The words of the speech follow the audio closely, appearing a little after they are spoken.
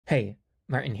Hey,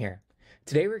 Martin here.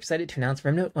 Today we're excited to announce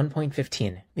RemNote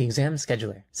 1.15, the exam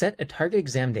scheduler. Set a target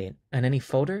exam date on any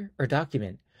folder or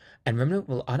document, and RemNote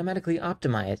will automatically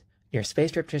optimize your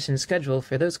spaced repetition schedule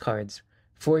for those cards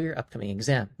for your upcoming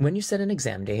exam. When you set an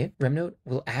exam date, RemNote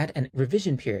will add a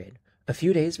revision period a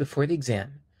few days before the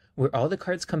exam, where all the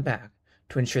cards come back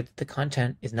to ensure that the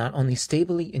content is not only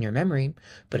stably in your memory,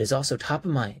 but is also top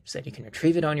of mind so that you can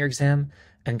retrieve it on your exam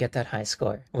and get that high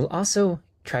score. We'll also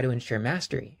try to ensure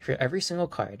mastery for every single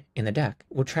card in the deck.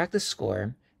 We'll track the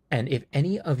score, and if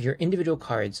any of your individual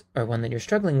cards are one that you're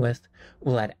struggling with,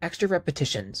 we'll add extra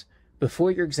repetitions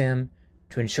before your exam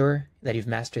to ensure that you've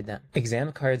mastered them.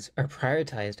 Exam cards are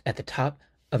prioritized at the top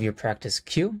of your practice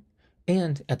queue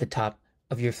and at the top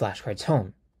of your flashcards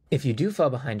home. If you do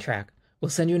fall behind track, we'll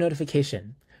send you a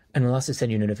notification, and we'll also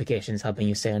send you notifications helping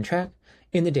you stay on track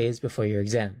in the days before your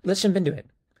exam. Let's jump into it.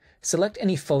 Select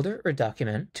any folder or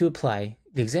document to apply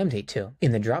the exam date to.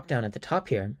 In the drop-down at the top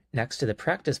here, next to the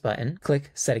practice button,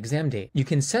 click Set Exam Date. You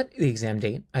can set the exam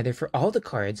date either for all the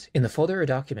cards in the folder or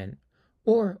document,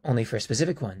 or only for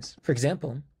specific ones. For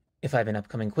example, if I have an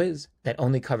upcoming quiz that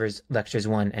only covers lectures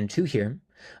 1 and 2 here,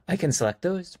 I can select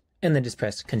those and then just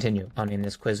press Continue. I'll name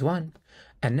this quiz 1,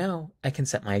 and now I can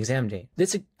set my exam date.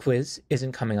 This quiz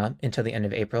isn't coming up until the end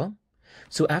of April,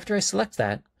 so after I select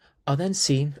that, I'll then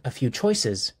see a few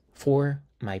choices for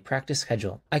my practice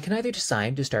schedule. I can either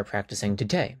decide to start practicing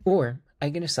today, or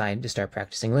I can decide to start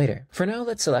practicing later. For now,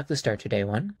 let's select the Start Today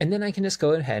one, and then I can just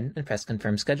go ahead and press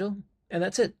Confirm Schedule, and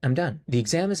that's it. I'm done. The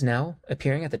exam is now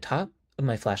appearing at the top of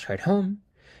my flashcard home.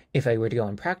 If I were to go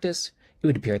and practice, it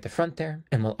would appear at the front there,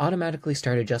 and will automatically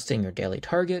start adjusting your daily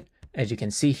target. As you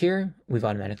can see here, we've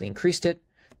automatically increased it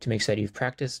to make sure that you've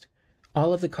practiced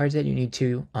all of the cards that you need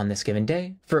to on this given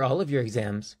day. For all of your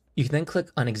exams, you can then click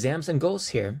on Exams and Goals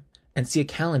here, and see a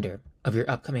calendar of your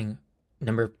upcoming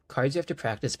number of cards you have to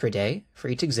practice per day for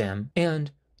each exam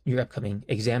and your upcoming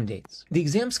exam dates. The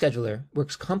exam scheduler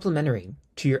works complementary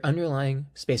to your underlying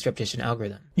spaced repetition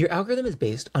algorithm. Your algorithm is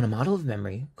based on a model of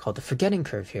memory called the forgetting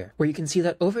curve here, where you can see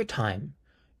that over time,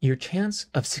 your chance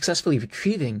of successfully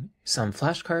retrieving some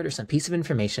flashcard or some piece of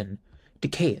information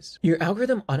decays. Your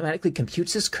algorithm automatically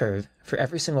computes this curve for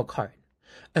every single card,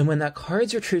 and when that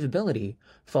card's retrievability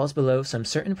falls below some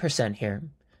certain percent here,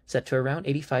 set to around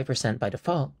 85% by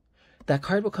default, that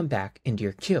card will come back into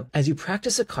your queue. As you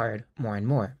practice a card more and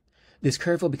more, this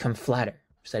curve will become flatter,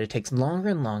 so that it takes longer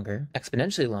and longer,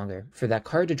 exponentially longer, for that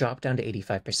card to drop down to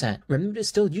 85%. RemNote is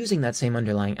still using that same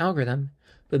underlying algorithm,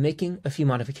 but making a few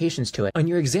modifications to it. On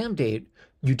your exam date,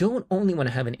 you don't only want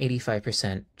to have an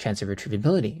 85% chance of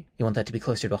retrievability, you want that to be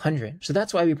closer to 100. So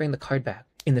that's why we bring the card back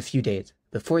in the few days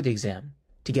before the exam,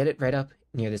 to get it right up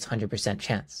near this 100%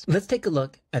 chance. Let's take a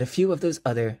look at a few of those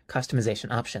other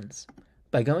customization options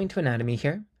by going to Anatomy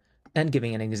here and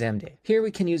giving an exam date. Here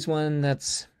we can use one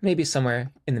that's maybe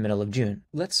somewhere in the middle of June.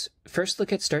 Let's first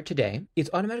look at Start Today. It's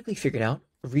automatically figured out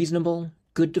reasonable,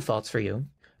 good defaults for you,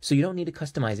 so you don't need to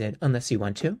customize it unless you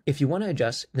want to. If you want to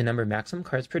adjust the number of maximum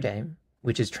cards per day,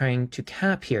 which is trying to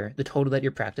cap here the total that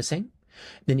you're practicing,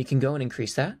 then you can go and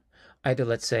increase that, either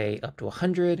let's say up to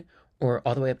 100 or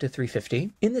all the way up to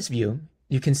 350. In this view,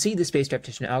 you can see the spaced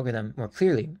repetition algorithm more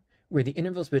clearly, where the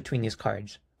intervals between these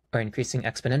cards are increasing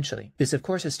exponentially. This, of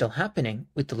course, is still happening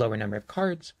with the lower number of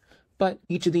cards, but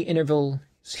each of the intervals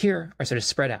here are sort of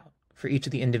spread out for each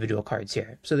of the individual cards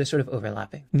here, so they're sort of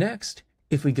overlapping. Next,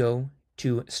 if we go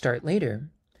to Start Later,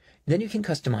 then you can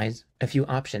customize a few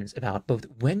options about both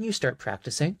when you start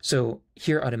practicing. So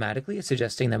here automatically it's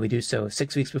suggesting that we do so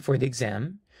 6 weeks before the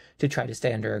exam to try to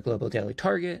stay under our global daily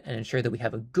target and ensure that we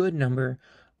have a good number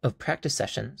of practice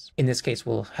sessions. In this case,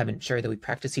 we'll have ensured that we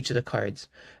practice each of the cards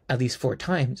at least 4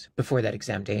 times before that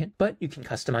exam date, but you can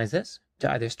customize this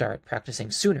to either start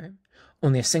practicing sooner,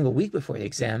 only a single week before the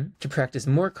exam, to practice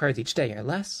more cards each day or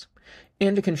less,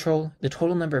 and to control the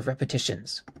total number of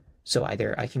repetitions. So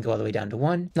either I can go all the way down to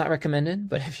 1, not recommended,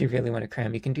 but if you really want to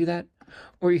cram, you can do that,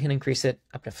 or you can increase it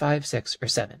up to 5, 6, or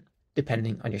 7,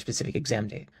 depending on your specific exam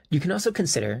date. You can also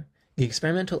consider the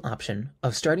experimental option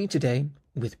of starting today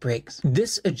with breaks.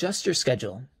 This adjusts your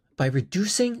schedule by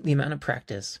reducing the amount of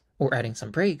practice or adding some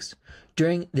breaks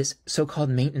during this so-called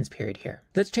maintenance period here.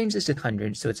 Let's change this to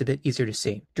 100 so it's a bit easier to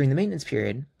see. During the maintenance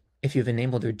period, if you've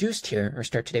enabled reduced here or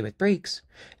start today with breaks,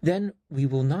 then we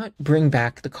will not bring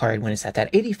back the card when it's at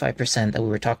that 85% that we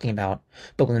were talking about,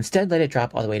 but will instead let it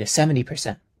drop all the way to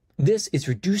 70%. This is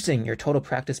reducing your total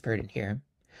practice burden here.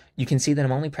 You can see that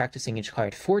I'm only practicing each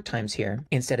card 4 times here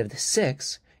instead of the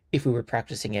 6 if we were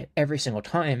practicing it every single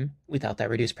time without that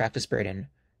reduced practice burden.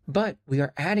 But we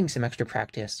are adding some extra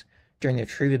practice during the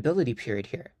retrievability period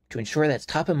here to ensure that's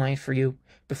top of mind for you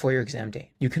before your exam date.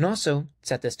 You can also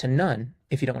set this to none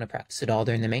if you don't want to practice at all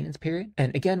during the maintenance period.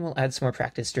 And again, we'll add some more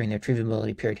practice during the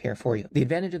retrievability period here for you. The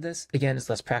advantage of this, again, is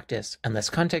less practice and less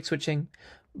context switching,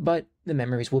 but the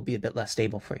memories will be a bit less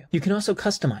stable for you. You can also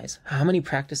customize how many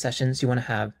practice sessions you want to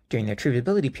have during the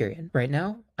retrievability period. Right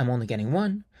now, I'm only getting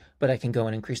 1, but I can go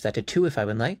and increase that to 2 if I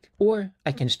would like, or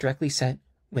I can just directly set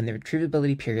when the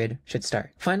retrievability period should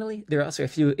start. Finally, there are also a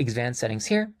few exam settings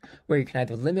here where you can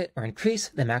either limit or increase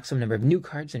the maximum number of new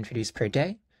cards introduced per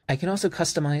day. I can also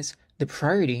customize the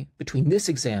priority between this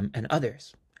exam and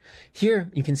others.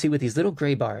 Here, you can see with these little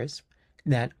gray bars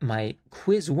that my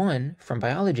quiz 1 from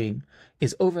biology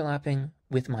is overlapping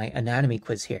with my anatomy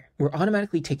quiz here. We're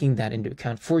automatically taking that into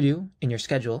account for you in your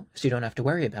schedule, so you don't have to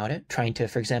worry about it. Trying to,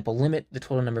 for example, limit the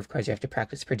total number of cards you have to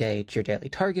practice per day to your daily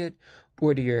target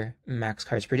or to your max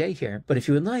cards per day here. But if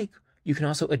you would like, you can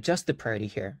also adjust the priority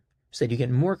here so that you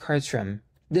get more cards from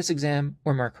this exam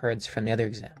or more cards from the other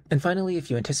exam. And finally,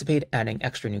 if you anticipate adding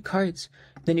extra new cards,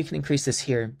 then you can increase this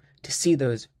here to see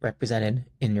those represented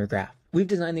in your graph. We've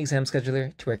designed the exam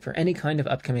scheduler to work for any kind of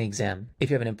upcoming exam. If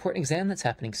you have an important exam that's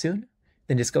happening soon,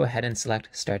 then just go ahead and select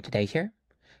Start Today here.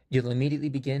 You'll immediately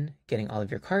begin getting all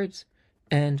of your cards,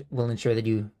 and we'll ensure that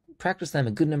you practice them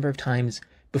a good number of times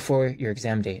before your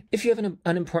exam date. If you have an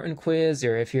unimportant quiz,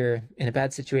 or if you're in a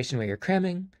bad situation where you're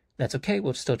cramming, that's okay.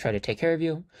 We'll still try to take care of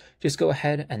you. Just go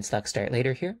ahead and select Start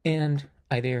Later here, and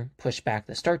either push back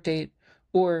the start date,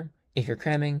 or if you're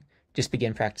cramming, just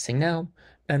begin practicing now,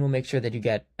 and we'll make sure that you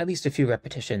get at least a few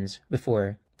repetitions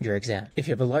before your exam. If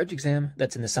you have a large exam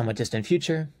that's in the somewhat distant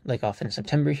future, like off in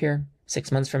September here,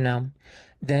 6 months from now,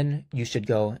 then you should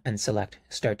go and select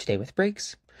Start Today with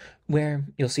breaks, where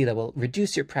you'll see that we'll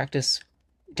reduce your practice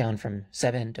down from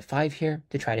 7 to 5 here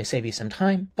to try to save you some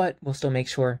time, but we'll still make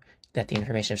sure that the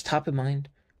information is top of mind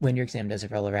when your exam does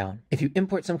roll around. If you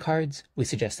import some cards, we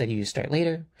suggest that you use Start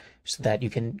Later so that you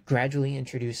can gradually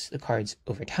introduce the cards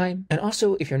over time. And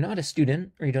also, if you're not a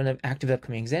student or you don't have active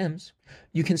upcoming exams,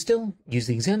 you can still use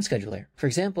the exam scheduler. For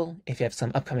example, if you have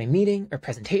some upcoming meeting or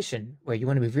presentation where you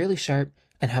want to be really sharp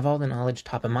and have all the knowledge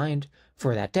top of mind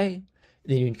for that day,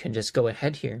 then you can just go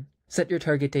ahead here, set your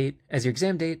target date as your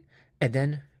exam date, and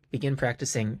then begin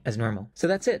practicing as normal. So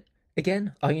that's it.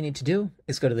 Again, all you need to do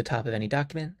is go to the top of any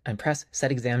document and press Set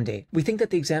Exam Date. We think that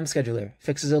the exam scheduler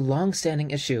fixes a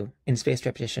long-standing issue in spaced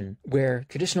repetition where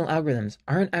traditional algorithms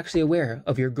aren't actually aware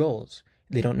of your goals.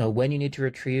 They don't know when you need to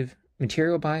retrieve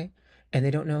material by, and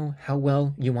they don't know how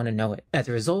well you want to know it. As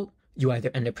a result, you either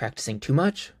end up practicing too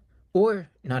much or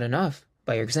not enough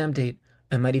by your exam date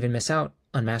and might even miss out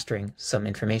on mastering some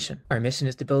information. Our mission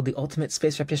is to build the ultimate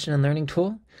spaced repetition and learning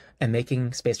tool, and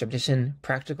making spaced repetition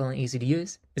practical and easy to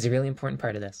use is a really important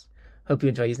part of this. Hope you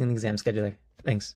enjoy using the exam scheduler. Thanks.